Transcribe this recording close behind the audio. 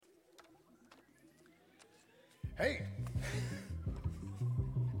Hey.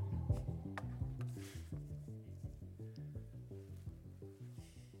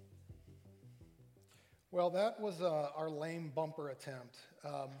 Well, that was our lame bumper attempt.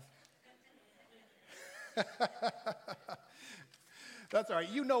 That's all right.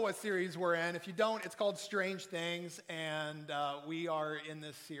 You know what series we're in. If you don't, it's called Strange Things, and we are in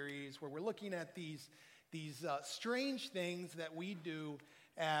this series where we're looking at these strange things that we do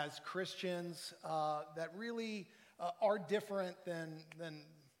as Christians that really are different than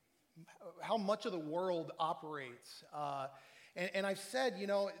how much of the world operates. And I've said,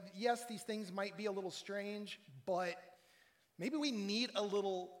 yes, these things might be a little strange, but maybe we need a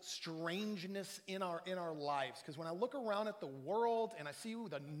little strangeness in our lives. Because when I look around at the world and I see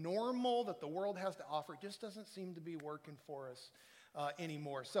the normal that the world has to offer, it just doesn't seem to be working for us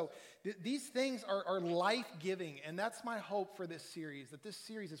anymore. So these things are life-giving, and that's my hope for this series, that this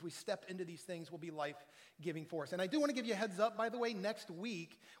series, as we step into these things, will be life-giving for us. And I do want to give you a heads up, by the way, next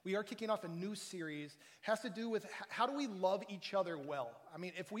week, we are kicking off a new series. It has to do with how do we love each other well. I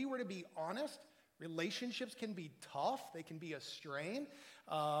mean, if we were to be honest, relationships can be tough. They can be a strain.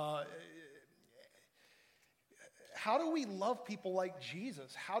 How do we love people like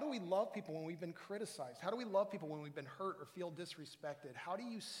Jesus? How do we love people when we've been criticized? How do we love people when we've been hurt or feel disrespected? How do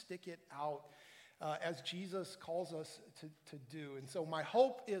you stick it out as Jesus calls us to do? And so my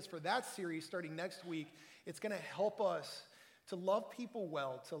hope is for that series starting next week, it's going to help us to love people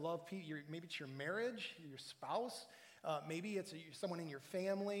well, to love people. Maybe it's your marriage, your spouse. Maybe it's someone in your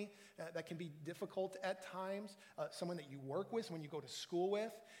family that can be difficult at times, someone that you work with, someone you go to school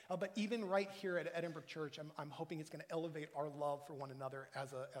with. But even right here at Edinburgh Church, I'm hoping it's going to elevate our love for one another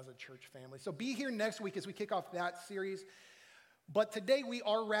as a church family. So be here next week as we kick off that series. But today we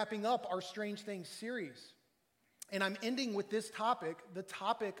are wrapping up our Strange Things series. And I'm ending with this topic, the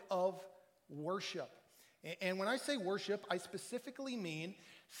topic of worship. And when I say worship, I specifically mean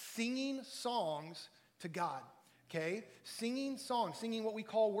singing songs to God. Okay, singing songs, singing what we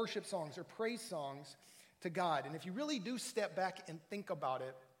call worship songs or praise songs to God. And if you really do step back and think about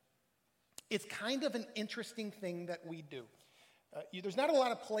it, it's kind of an interesting thing that we do. There's not a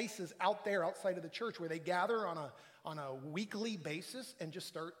lot of places out there outside of the church where they gather on a weekly basis and just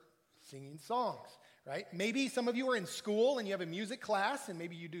start singing songs, right? Maybe some of you are in school and you have a music class and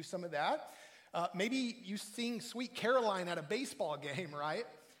maybe you do some of that. Maybe you sing Sweet Caroline at a baseball game, right?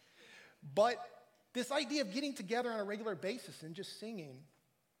 But this idea of getting together on a regular basis and just singing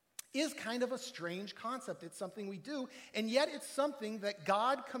is kind of a strange concept. It's something we do, and yet it's something that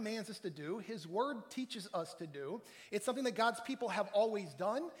God commands us to do. His word teaches us to do. It's something that God's people have always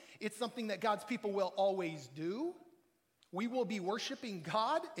done. It's something that God's people will always do. We will be worshiping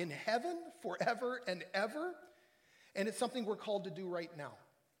God in heaven forever and ever, and it's something we're called to do right now.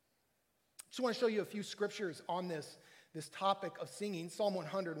 Just want to show you a few scriptures on this topic of singing. Psalm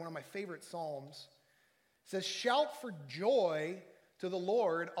 100, one of my favorite psalms, says, "Shout for joy to the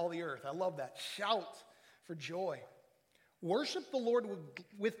Lord, all the earth." I love that. Shout for joy. Worship the Lord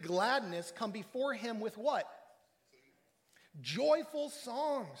with gladness. Come before him with what? Joyful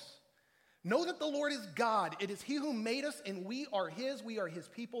songs. Know that the Lord is God. It is he who made us, and we are his. We are his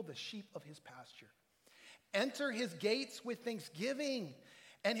people, the sheep of his pasture. Enter his gates with thanksgiving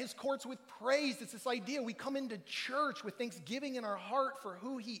and his courts with praise. It's this idea. We come into church with thanksgiving in our heart for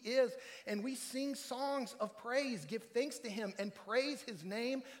who he is, and we sing songs of praise, give thanks to him, and praise his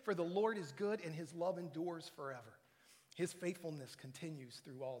name, for the Lord is good, and his love endures forever. His faithfulness continues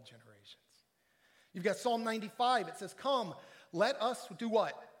through all generations. You've got Psalm 95. It says, "Come, let us do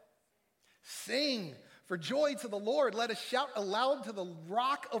what? Sing for joy to the Lord. Let us shout aloud to the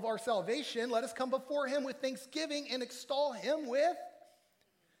rock of our salvation. Let us come before him with thanksgiving and extol him with..."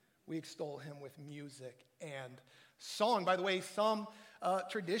 We extol him with music and song. By the way, some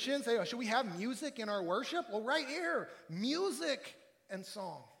traditions say, should we have music in our worship? Well, right here, music and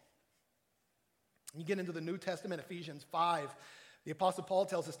song. You get into the New Testament, Ephesians 5. The Apostle Paul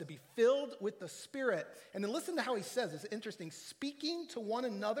tells us to be filled with the Spirit. And then listen to how he says, it's interesting, speaking to one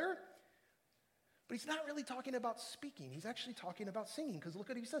another. But he's not really talking about speaking. He's actually talking about singing. Because look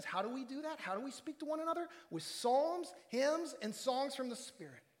at what he says. How do we do that? How do we speak to one another? With psalms, hymns, and songs from the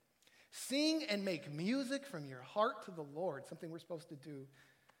Spirit. Sing and make music from your heart to the Lord, something we're supposed to do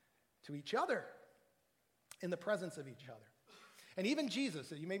to each other in the presence of each other. And even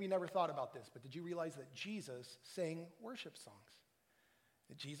Jesus, you maybe never thought about this, but did you realize that Jesus sang worship songs?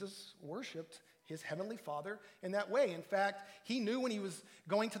 That Jesus worshiped his heavenly Father in that way. In fact, he knew when he was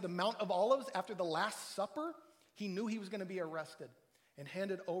going to the Mount of Olives after the Last Supper, he knew he was going to be arrested and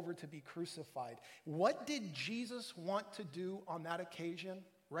handed over to be crucified. What did Jesus want to do on that occasion?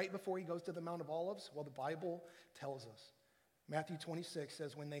 right before he goes to the Mount of Olives? Well, the Bible tells us. Matthew 26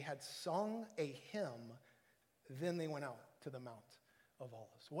 says, when they had sung a hymn, then they went out to the Mount of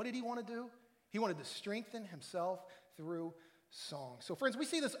Olives. What did he want to do? He wanted to strengthen himself through song. So friends, we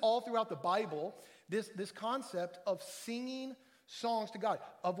see this all throughout the Bible, this concept of singing songs to God,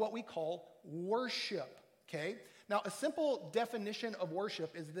 of what we call worship, okay? Now, a simple definition of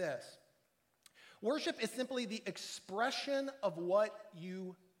worship is this. Worship is simply the expression of what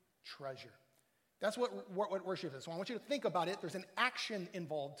you treasure. That's what worship is. So I want you to think about it. There's an action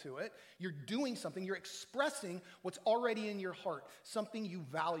involved to it. You're doing something. You're expressing what's already in your heart, something you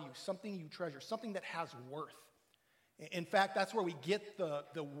value, something you treasure, something that has worth. In fact, that's where we get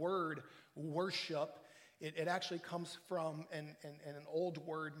the word worship. It actually comes from an old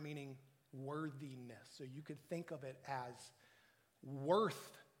word meaning worthiness. So you could think of it as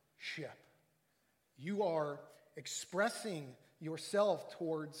worthship. You are expressing yourself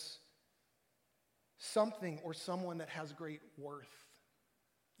towards something or someone that has great worth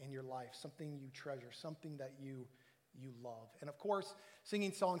in your life, something you treasure, something that you love. And of course,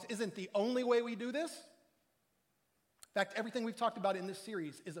 singing songs isn't the only way we do this. In fact, everything we've talked about in this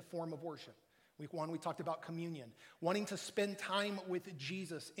series is a form of worship. Week 1, we talked about communion. Wanting to spend time with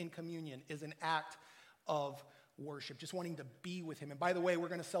Jesus in communion is an act of worship, just wanting to be with him. And by the way, we're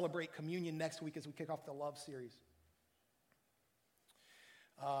going to celebrate communion next week as we kick off the Love series.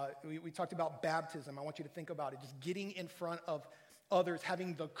 We talked about baptism. I want you to think about it. Just getting in front of others,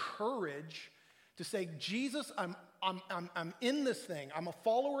 having the courage to say, Jesus, I'm in this thing. I'm a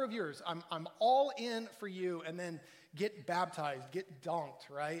follower of yours. I'm all in for you. And then get baptized, get dunked,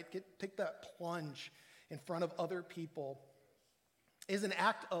 right? Take that plunge in front of other people is an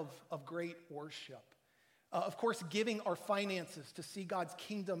act of great worship. Of course, giving our finances to see God's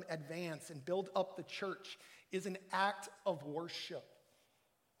kingdom advance and build up the church is an act of worship.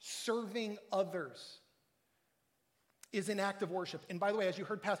 Serving others is an act of worship. And by the way, as you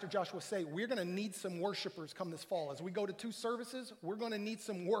heard Pastor Joshua say, we're going to need some worshipers come this fall. As we go to 2 services, we're going to need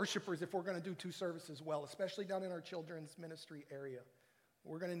some worshipers if we're going to do 2 services well, especially down in our children's ministry area.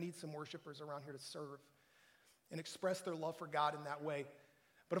 We're going to need some worshipers around here to serve and express their love for God in that way.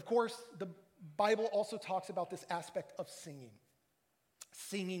 But of course, the Bible also talks about this aspect of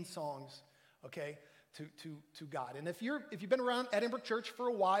singing songs, okay, to God. And if you've been around Edinburgh Church for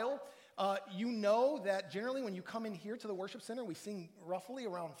a while, you know that generally when you come in here to the worship center, we sing roughly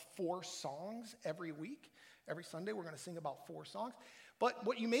around 4 songs every week. Every Sunday, we're going to sing about 4 songs. But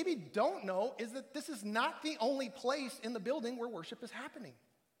what you maybe don't know is that this is not the only place in the building where worship is happening.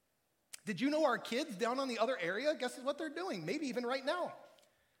 Did you know our kids down on the other area, guess what they're doing? Maybe even right now.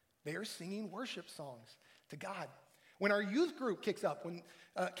 They are singing worship songs to God. When our youth group kicks off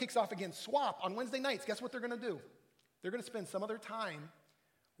again, Swap, on Wednesday nights, guess what they're going to do? They're going to spend some other time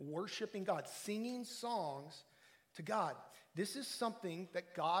worshiping God, singing songs to God. This is something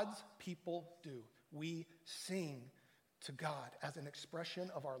that God's people do. We sing to God as an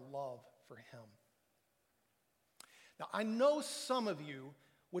expression of our love for him. Now, I know some of you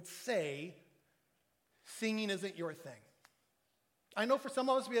would say singing isn't your thing. I know for some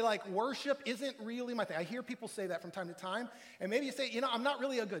of us, we're like, worship isn't really my thing. I hear people say that from time to time. And maybe you say, I'm not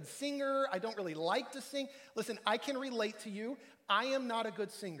really a good singer. I don't really like to sing. Listen, I can relate to you. I am not a good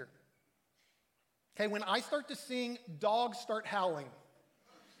singer. Okay, when I start to sing, dogs start howling.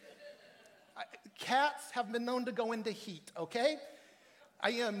 Cats have been known to go into heat, okay?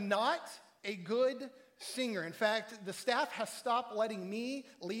 I am not a good singer. In fact, the staff has stopped letting me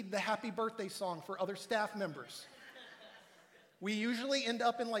lead the happy birthday song for other staff members. We usually end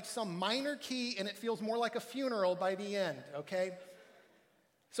up in like some minor key and it feels more like a funeral by the end, okay?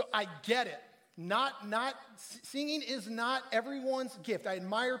 So I get it. Singing is not everyone's gift. I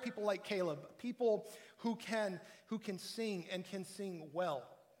admire people like Caleb, people who can sing and can sing well.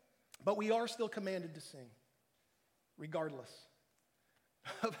 But we are still commanded to sing, regardless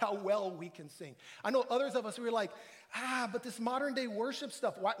of how well we can sing. I know others of us who are like, but this modern day worship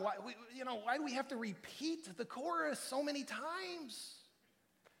stuff, why do we have to repeat the chorus so many times?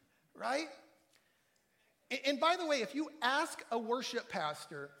 Right? And by the way, if you ask a worship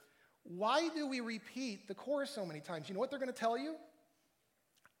pastor, why do we repeat the chorus so many times? You know what they're going to tell you?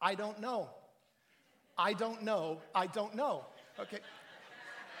 I don't know. I don't know. I don't know. Okay.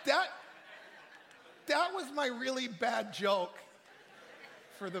 That was my really bad joke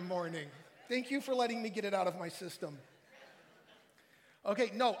for the morning. Thank you for letting me get it out of my system. Okay,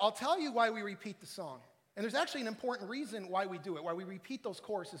 no, I'll tell you why we repeat the song. And there's actually an important reason why we do it, why we repeat those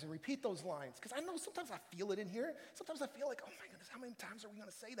choruses and repeat those lines. Because I know sometimes I feel it in here. Sometimes I feel like, oh my goodness, how many times are we going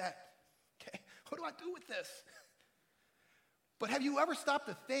to say that? Okay, what do I do with this? But have you ever stopped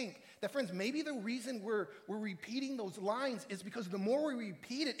to think that, friends, maybe the reason we're repeating those lines is because the more we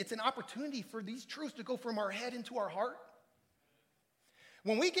repeat it, it's an opportunity for these truths to go from our head into our heart?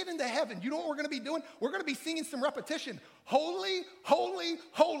 When we get into heaven, you know what we're going to be doing? We're going to be singing some repetition. Holy, holy,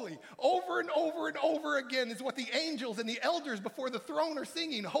 holy. Over and over and over again is what the angels and the elders before the throne are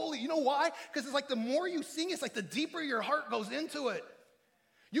singing. Holy. You know why? Because it's like the more you sing, it's like the deeper your heart goes into it.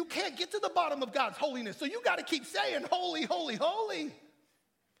 You can't get to the bottom of God's holiness, so you got to keep saying holy, holy, holy.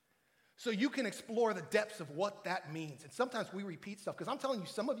 So you can explore the depths of what that means. And sometimes we repeat stuff, because I'm telling you,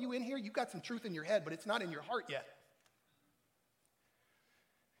 some of you in here, you got some truth in your head, but it's not in your heart yet.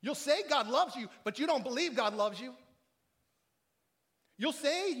 You'll say God loves you, but you don't believe God loves you. You'll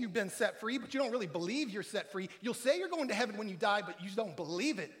say you've been set free, but you don't really believe you're set free. You'll say you're going to heaven when you die, but you don't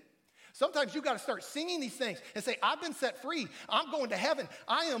believe it. Sometimes you got to start singing these things and say, I've been set free. I'm going to heaven.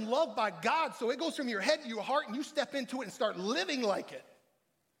 I am loved by God. So it goes from your head to your heart, and you step into it and start living like it.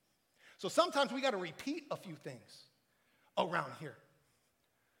 So sometimes we got to repeat a few things around here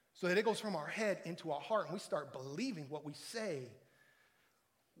so that it goes from our head into our heart, and we start believing what we say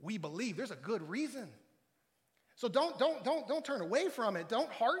we believe. There's a good reason. So don't turn away from it. Don't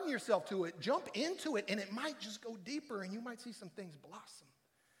harden yourself to it. Jump into it, and it might just go deeper, and you might see some things blossom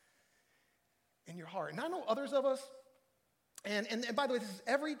in your heart. And I know others of us, and by the way, this is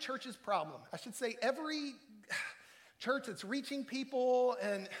every church's problem. I should say every church that's reaching people,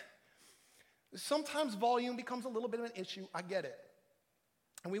 and sometimes volume becomes a little bit of an issue. I get it.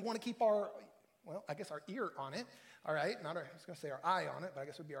 And we want to keep our ear on it. All right, I was going to say our eye on it, but I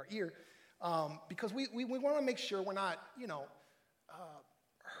guess it would be our ear, because we want to make sure we're not,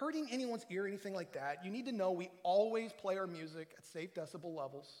 hurting anyone's ear or anything like that. You need to know we always play our music at safe decibel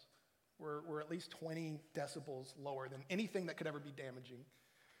levels. We're at least 20 decibels lower than anything that could ever be damaging.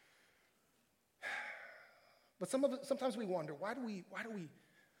 But sometimes we wonder, why do we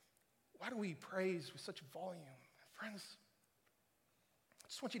praise with such volume? Friends, I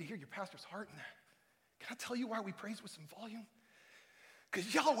just want you to hear your pastor's heart in that. Can I tell you why we praise with some volume?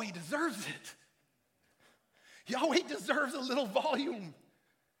 Because Yahweh deserves it. Yahweh deserves a little volume.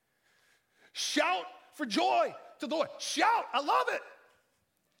 Shout for joy to the Lord. Shout, I love it.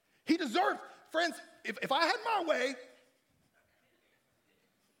 He deserves, friends, if I had my way,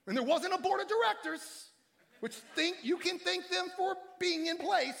 and there wasn't a board of directors, which you can thank them for being in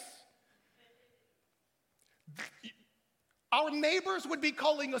place, our neighbors would be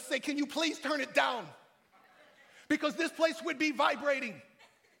calling us, say, can you please turn it down? Because this place would be vibrating.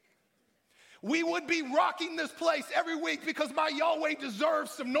 We would be rocking this place every week because my Yahweh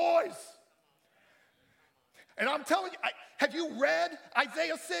deserves some noise. And I'm telling you, have you read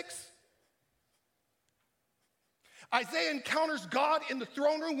Isaiah 6? Isaiah encounters God in the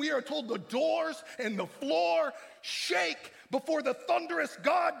throne room. We are told the doors and the floor shake before the thunderous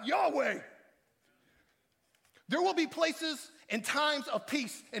God, Yahweh. There will be places and times of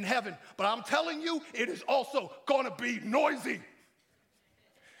peace in heaven, but I'm telling you, it is also going to be noisy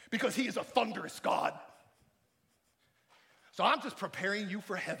because he is a thunderous God. So I'm just preparing you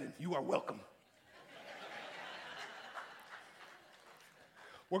for heaven. You are welcome.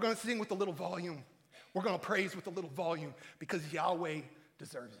 We're going to sing with a little volume. We're going to praise with a little volume because Yahweh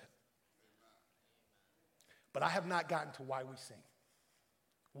deserves it. But I have not gotten to why we sing.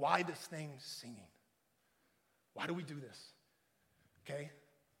 Why this thing singing? Why do we do this? Okay?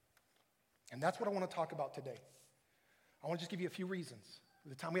 And that's what I want to talk about today. I want to just give you a few reasons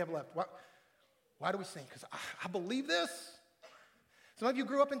with the time we have left. Why do we sing? Because I believe this. Some of you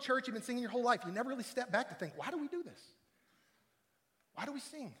grew up in church, you've been singing your whole life. You never really stepped back to think, why do we do this? Why do we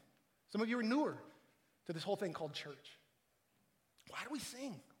sing? Some of you are newer to this whole thing called church. Why do we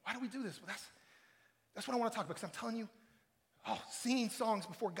sing? Why do we do this? Well, that's what I want to talk about, because I'm telling you, singing songs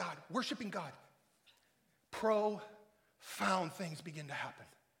before God, worshiping God, profound things begin to happen.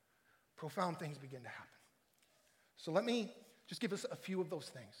 Profound things begin to happen. So let me just give us a few of those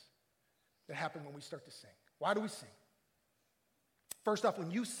things that happen when we start to sing. Why do we sing? First off,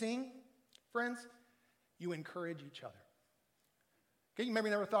 when you sing, friends, you encourage each other. Okay, you maybe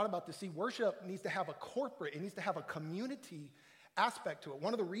never thought about this. See, worship needs to have a corporate, it needs to have a community aspect to it.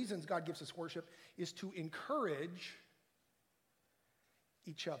 One of the reasons God gives us worship is to encourage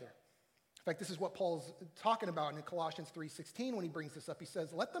each other. In fact, this is what Paul's talking about in Colossians 3:16 when he brings this up. He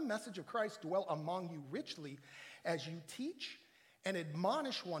says, let the message of Christ dwell among you richly as you teach and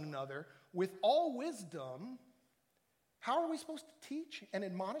admonish one another with all wisdom. How are we supposed to teach and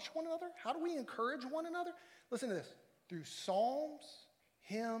admonish one another? How do we encourage one another? Listen to this. Through psalms,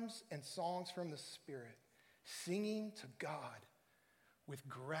 hymns, and songs from the Spirit, singing to God with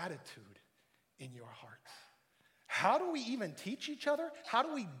gratitude in your hearts. How do we even teach each other? How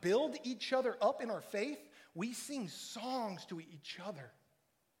do we build each other up in our faith? We sing songs to each other.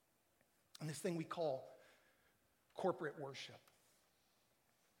 And this thing we call corporate worship.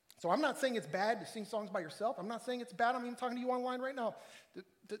 So I'm not saying it's bad to sing songs by yourself. I'm not saying it's bad. I'm even talking to you online right now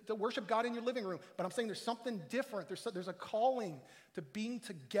to worship God in your living room. But I'm saying there's something different. There's a calling to being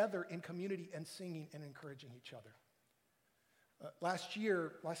together in community and singing and encouraging each other. Last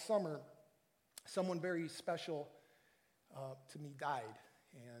summer, someone very special to me died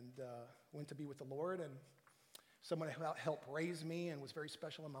and went to be with the Lord. And someone who helped raise me and was very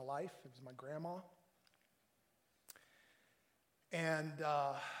special in my life. It was my grandma. And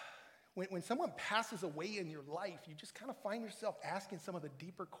when someone passes away in your life, you just kind of find yourself asking some of the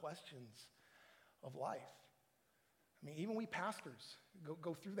deeper questions of life. I mean, even we pastors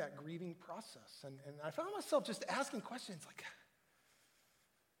go through that grieving process. And I found myself just asking questions like,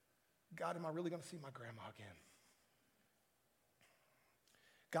 God, am I really going to see my grandma again?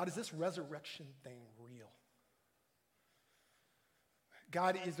 God, is this resurrection thing real?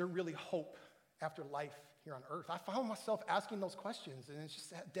 God, is there really hope after life here on earth? I found myself asking those questions, and it's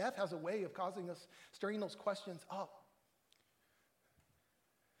just that death has a way of stirring those questions up.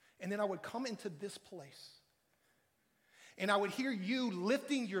 And then I would come into this place, and I would hear you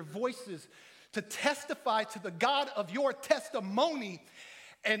lifting your voices to testify to the God of your testimony,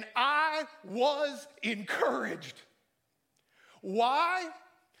 and I was encouraged. Why?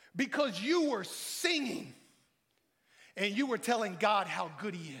 Because you were singing and you were telling God how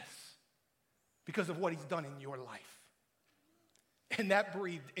good he is because of what he's done in your life. And that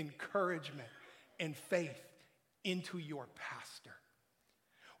breathed encouragement and faith into your pastor.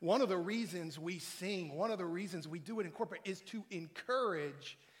 One of the reasons we sing, one of the reasons we do it in corporate is to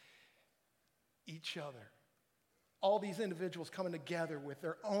encourage each other. All these individuals coming together with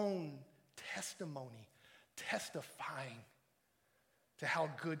their own testimony, testifying to how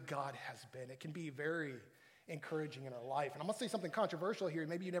good God has been. It can be very encouraging in our life. And I'm going to say something controversial here,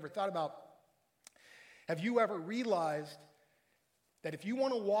 maybe you never thought about. Have you ever realized that if you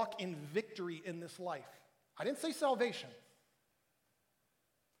want to walk in victory in this life, I didn't say salvation,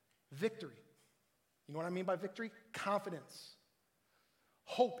 victory. You know what I mean by victory? Confidence,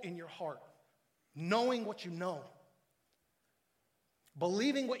 hope in your heart, knowing what you know,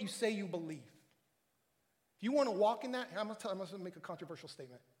 believing what you say you believe. If you want to walk in that, I'm going to make a controversial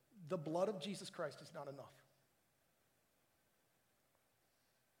statement. The blood of Jesus Christ is not enough.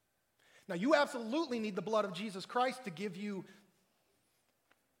 Now, you absolutely need the blood of Jesus Christ to give you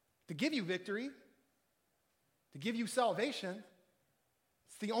victory, to give you salvation.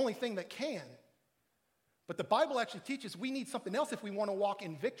 It's the only thing that can. But the Bible actually teaches we need something else if we want to walk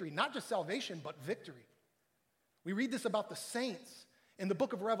in victory, not just salvation, but victory. We read this about the saints in the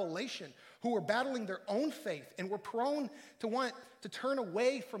book of Revelation who were battling their own faith and were prone to want to turn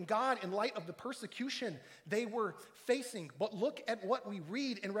away from God in light of the persecution they were facing. But look at what we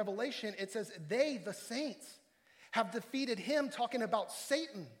read in Revelation. It says, they, the saints, have defeated him, talking about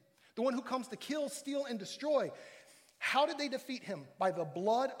Satan, the one who comes to kill, steal, and destroy. How did they defeat him? By the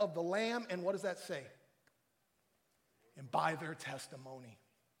blood of the Lamb, and what does that say? And by their testimony.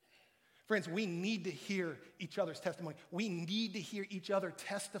 Friends, we need to hear each other's testimony. We need to hear each other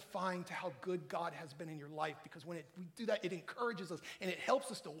testifying to how good God has been in your life, because when we do that, it encourages us and it helps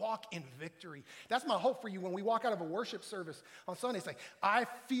us to walk in victory. That's my hope for you when we walk out of a worship service on Sunday. Say, I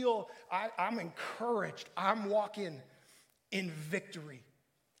feel I'm encouraged. I'm walking in victory.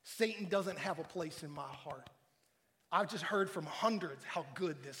 Satan doesn't have a place in my heart. I've just heard from hundreds how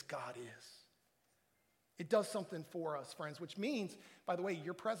good this God is. It does something for us, friends, which means, by the way,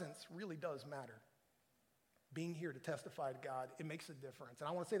 your presence really does matter. Being here to testify to God, it makes a difference. And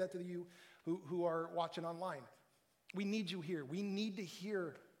I want to say that to you who are watching online. We need you here. We need to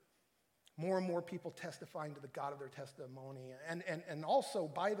hear more and more people testifying to the God of their testimony. And also,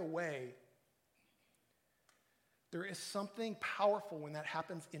 by the way, there is something powerful when that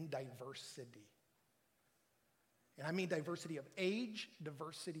happens in diversity. And I mean diversity of age,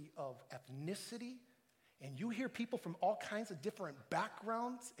 diversity of ethnicity. And you hear people from all kinds of different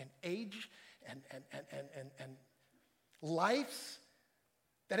backgrounds and age and lives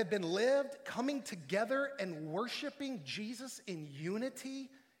that have been lived coming together and worshiping Jesus in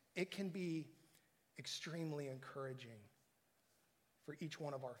unity. It can be extremely encouraging for each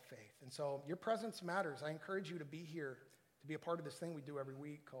one of our faith. And so your presence matters. I encourage you to be here, to be a part of this thing we do every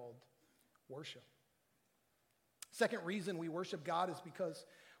week called worship. Second reason we worship God is because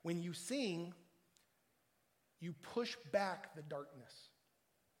when you sing, you push back the darkness.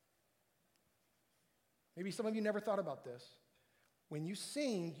 Maybe some of you never thought about this. When you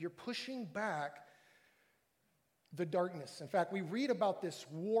sing, you're pushing back the darkness. In fact, we read about this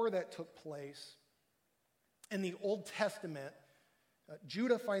war that took place in the Old Testament.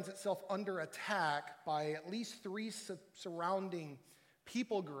 Judah finds itself under attack by at least three surrounding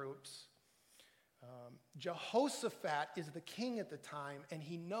people groups. Jehoshaphat is the king at the time, and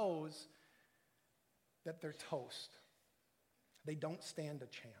he knows that they're toast. They don't stand a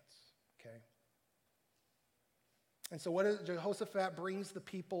chance, okay? And so what is Jehoshaphat brings the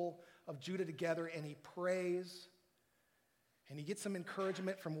people of Judah together, and he prays, and he gets some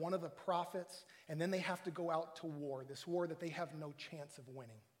encouragement from one of the prophets, and then they have to go out to war, this war that they have no chance of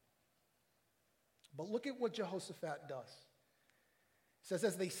winning. But look at what Jehoshaphat does. It says,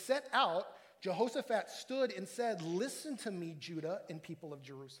 as they set out, Jehoshaphat stood and said, listen to me, Judah and people of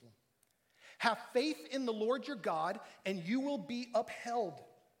Jerusalem. Have faith in the Lord your God, and you will be upheld.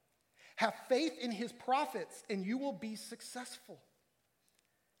 Have faith in his prophets, and you will be successful.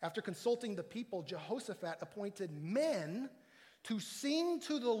 After consulting the people, Jehoshaphat appointed men to sing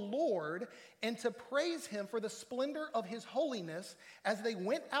to the Lord and to praise him for the splendor of his holiness as they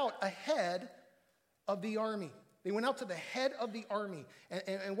went out ahead of the army. They went out to the head of the army.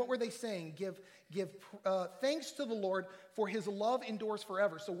 And what were they saying? Give thanks to the Lord, for his love endures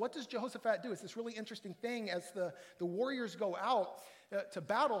forever. So what does Jehoshaphat do? It's this really interesting thing. As the warriors go out to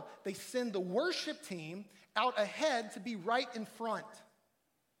battle, they send the worship team out ahead to be right in front.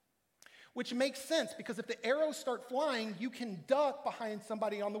 Which makes sense, because if the arrows start flying, you can duck behind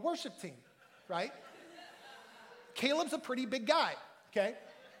somebody on the worship team, right? Caleb's a pretty big guy, okay?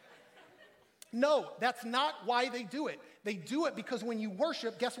 No, that's not why they do it. They do it because when you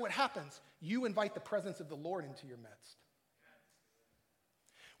worship, guess what happens? You invite the presence of the Lord into your midst.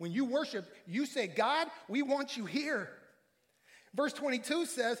 When you worship, you say, God, we want you here. Verse 22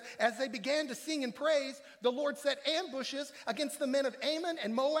 says, as they began to sing and praise, the Lord set ambushes against the men of Ammon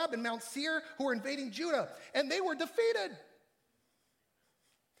and Moab and Mount Seir who were invading Judah, and they were defeated.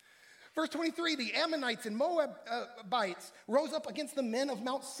 Verse 23, the Ammonites and Moabites rose up against the men of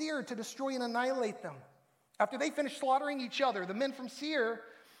Mount Seir to destroy and annihilate them. After they finished slaughtering each other, the men from Seir,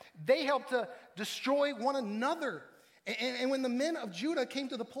 they helped to destroy one another. And when the men of Judah came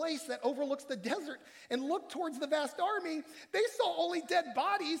to the place that overlooks the desert and looked towards the vast army, they saw only dead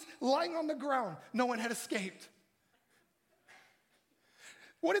bodies lying on the ground. No one had escaped.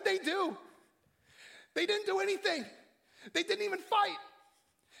 What did they do? They didn't do anything. They didn't even fight.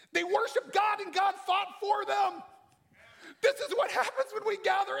 They worshiped God, and God fought for them. This is what happens when we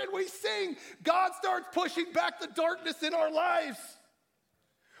gather and we sing. God starts pushing back the darkness in our lives.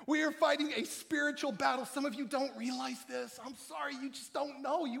 We are fighting a spiritual battle. Some of you don't realize this. I'm sorry, you just don't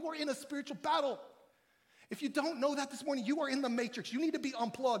know. You are in a spiritual battle. If you don't know that this morning, you are in the matrix. You need to be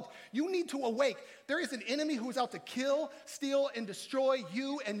unplugged. You need to awake. There is an enemy who is out to kill, steal, and destroy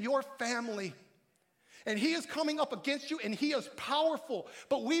you and your family. And he is coming up against you, and he is powerful.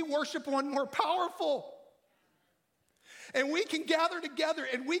 But we worship one more powerful. And we can gather together,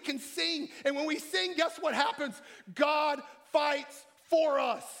 and we can sing. And when we sing, guess what happens? God fights for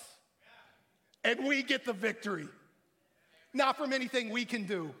us. And we get the victory. Not from anything we can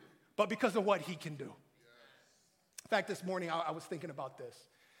do, but because of what he can do. In fact, this morning I was thinking about this.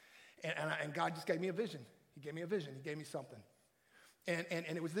 And God just gave me a vision. He gave me a vision. He gave me something. And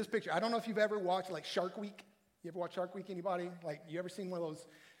it was this picture. I don't know if you've ever watched like Shark Week. You ever watch Shark Week, anybody? Like, you ever seen one of those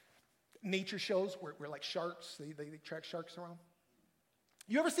nature shows where like sharks, they track sharks around?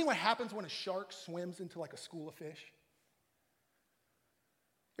 You ever seen what happens when a shark swims into like a school of fish?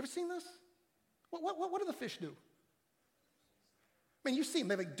 You ever seen this? What do the fish do? I mean, you see them,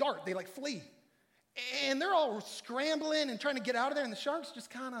 they like dart, they like flee. And they're all scrambling and trying to get out of there, and the shark's just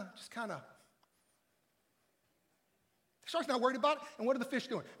kind of. The shark's not worried about it, and what are the fish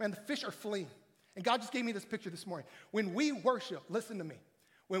doing? Man, the fish are fleeing. And God just gave me this picture this morning. When we worship, listen to me.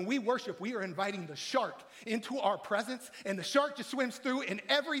 When we worship, we are inviting the shark into our presence, and the shark just swims through, and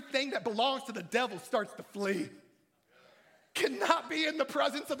everything that belongs to the devil starts to flee. Cannot be in the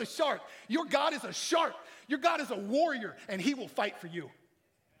presence of the shark. Your God is a shark. Your God is a warrior, and he will fight for you.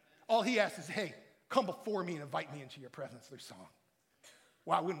 All he asks is, hey, come before me and invite me into your presence through song.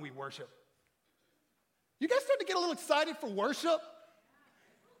 Why wouldn't we worship? You guys start to get a little excited for worship?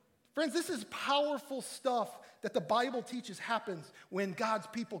 Friends, this is powerful stuff that the Bible teaches happens when God's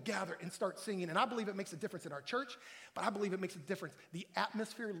people gather and start singing. And I believe it makes a difference in our church, but I believe it makes a difference. The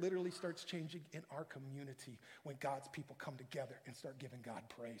atmosphere literally starts changing in our community when God's people come together and start giving God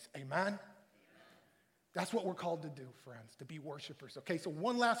praise. Amen? That's what we're called to do, friends, to be worshipers. Okay, so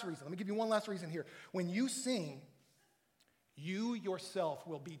one last reason. Let me give you one last reason here. When you sing, you yourself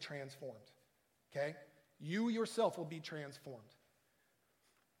will be transformed. Okay? You yourself will be transformed.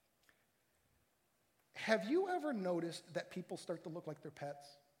 Have you ever noticed that people start to look like their pets?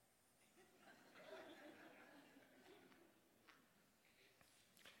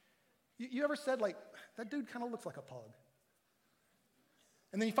 You ever said, like, that dude kind of looks like a pug?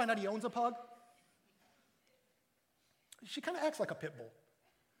 And then you find out he owns a pug? She kind of acts like a pit bull.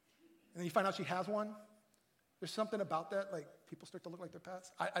 And then you find out she has one? There's something about that, like, people start to look like their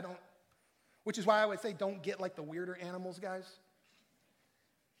pets. I don't, which is why I would say don't get, like, the weirder animals, guys.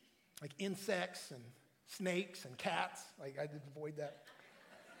 Like insects and snakes and cats. Like, I did avoid that.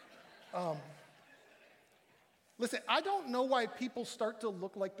 Listen, I don't know why people start to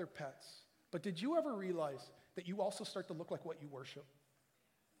look like their pets, but did you ever realize that you also start to look like what you worship?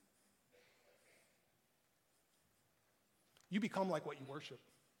 You become like what you worship.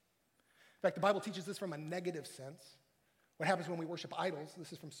 In fact, the Bible teaches this from a negative sense. What happens when we worship idols?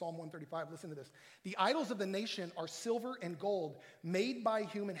 This is from Psalm 135. Listen to this. The idols of the nation are silver and gold made by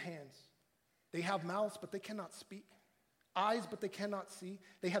human hands. They have mouths, but they cannot speak. Eyes, but they cannot see.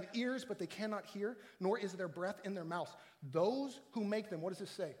 They have ears, but they cannot hear, nor is there breath in their mouths. Those who make them, what does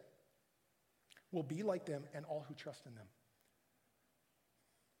this say? Will be like them and all who trust in them.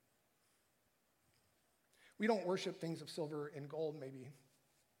 We don't worship things of silver and gold, maybe.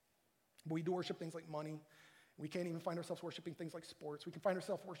 But we do worship things like money. We can't even find ourselves worshiping things like sports. We can find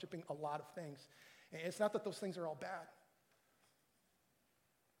ourselves worshiping a lot of things. And it's not that those things are all bad.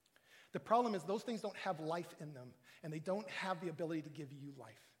 The problem is those things don't have life in them, and they don't have the ability to give you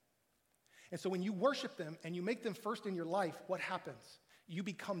life. And so when you worship them and you make them first in your life, what happens? You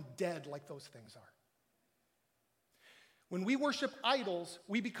become dead like those things are. When we worship idols,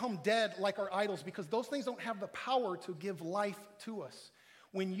 we become dead like our idols because those things don't have the power to give life to us.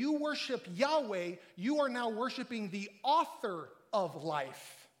 When you worship Yahweh, you are now worshiping the author of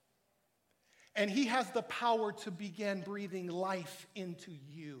life. And he has the power to begin breathing life into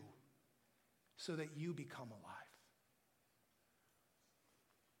you so that you become alive.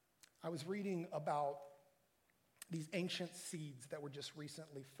 I was reading about these ancient seeds that were just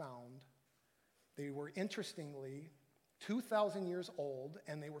recently found. They were, interestingly, 2,000 years old,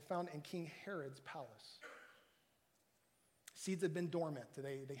 and they were found in King Herod's palace. Seeds had been dormant.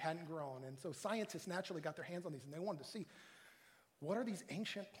 They hadn't grown. And so scientists naturally got their hands on these, and they wanted to see, what are these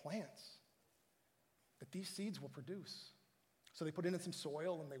ancient plants that these seeds will produce? So they put it in some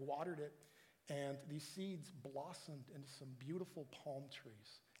soil, and they watered it, and these seeds blossomed into some beautiful palm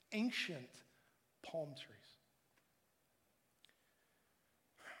trees, ancient palm trees.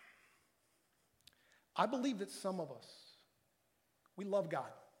 I believe that some of us, we love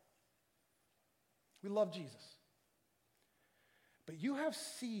God. We love Jesus. But you have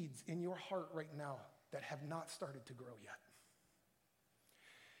seeds in your heart right now that have not started to grow yet.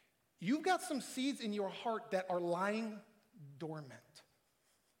 You've got some seeds in your heart that are lying dormant.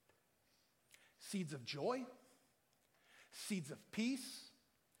 Seeds of joy, seeds of peace,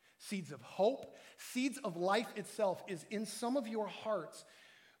 seeds of hope, seeds of life itself is in some of your hearts,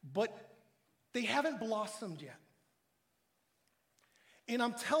 but they haven't blossomed yet. And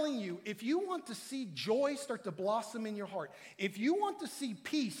I'm telling you, if you want to see joy start to blossom in your heart, if you want to see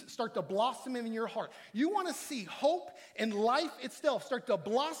peace start to blossom in your heart, you want to see hope and life itself start to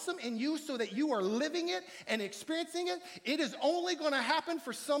blossom in you so that you are living it and experiencing it, it is only going to happen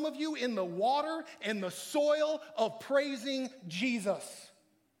for some of you in the water and the soil of praising Jesus.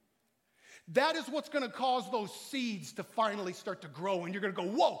 That is what's going to cause those seeds to finally start to grow, and you're going to go,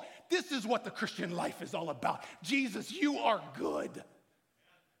 whoa, this is what the Christian life is all about. Jesus, you are good.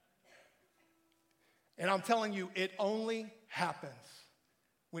 And I'm telling you, it only happens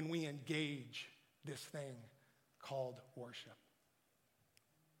when we engage this thing called worship.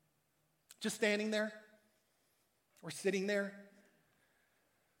 Just standing there, or sitting there,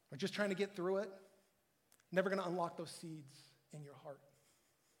 or just trying to get through it, never going to unlock those seeds in your heart.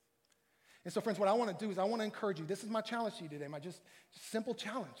 And so, friends, what I want to do is I want to encourage you. This is my challenge to you today, my just simple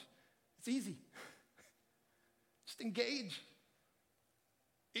challenge. It's easy. Just engage.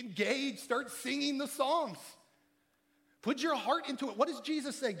 Engage. Start singing the Psalms. Put your heart into it. What does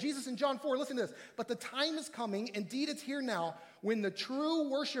Jesus say? Jesus in John 4, listen to this. But the time is coming, indeed it's here now, when the true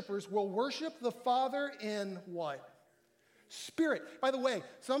worshipers will worship the Father in what? Spirit. By the way,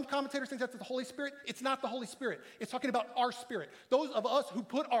 some commentators think that's the Holy Spirit. It's not the Holy Spirit. It's talking about our spirit. Those of us who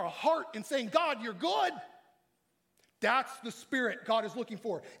put our heart in saying, God, you're good. That's the spirit God is looking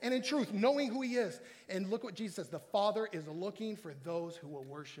for. And in truth, knowing who he is. And look what Jesus says. The Father is looking for those who will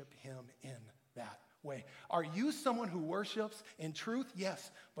worship him in that way. Are you someone who worships in truth?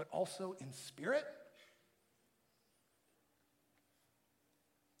 Yes, but also in spirit?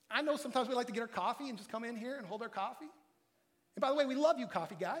 I know sometimes we like to get our coffee and just come in here and hold our coffee. And by the way, we love you,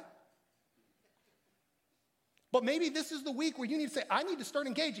 coffee guy. But maybe this is the week where you need to say, I need to start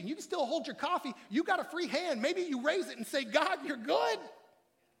engaging. You can still hold your coffee. You got a free hand. Maybe you raise it and say, God, you're good.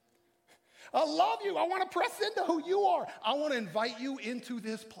 I love you. I want to press into who you are. I want to invite you into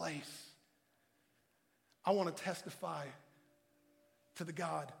this place. I want to testify to the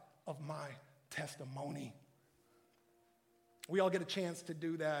God of my testimony. We all get a chance to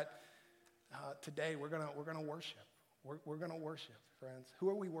do that today. We're gonna worship. We're gonna worship, friends. Who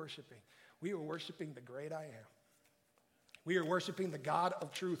are we worshiping? We are worshiping the great I am. We are worshiping the God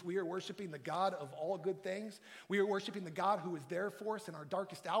of truth. We are worshiping the God of all good things. We are worshiping the God who is there for us in our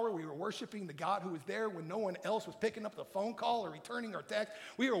darkest hour. We are worshiping the God who was there when no one else was picking up the phone call or returning our text.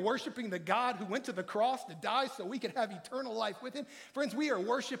 We are worshiping the God who went to the cross to die so we could have eternal life with him. Friends, we are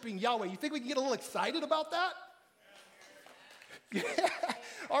worshiping Yahweh. You think we can get a little excited about that? Yeah.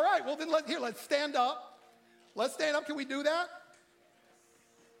 All right, well then let's stand up. Let's stand up. Can we do that?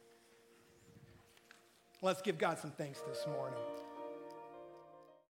 Let's give God some thanks this morning.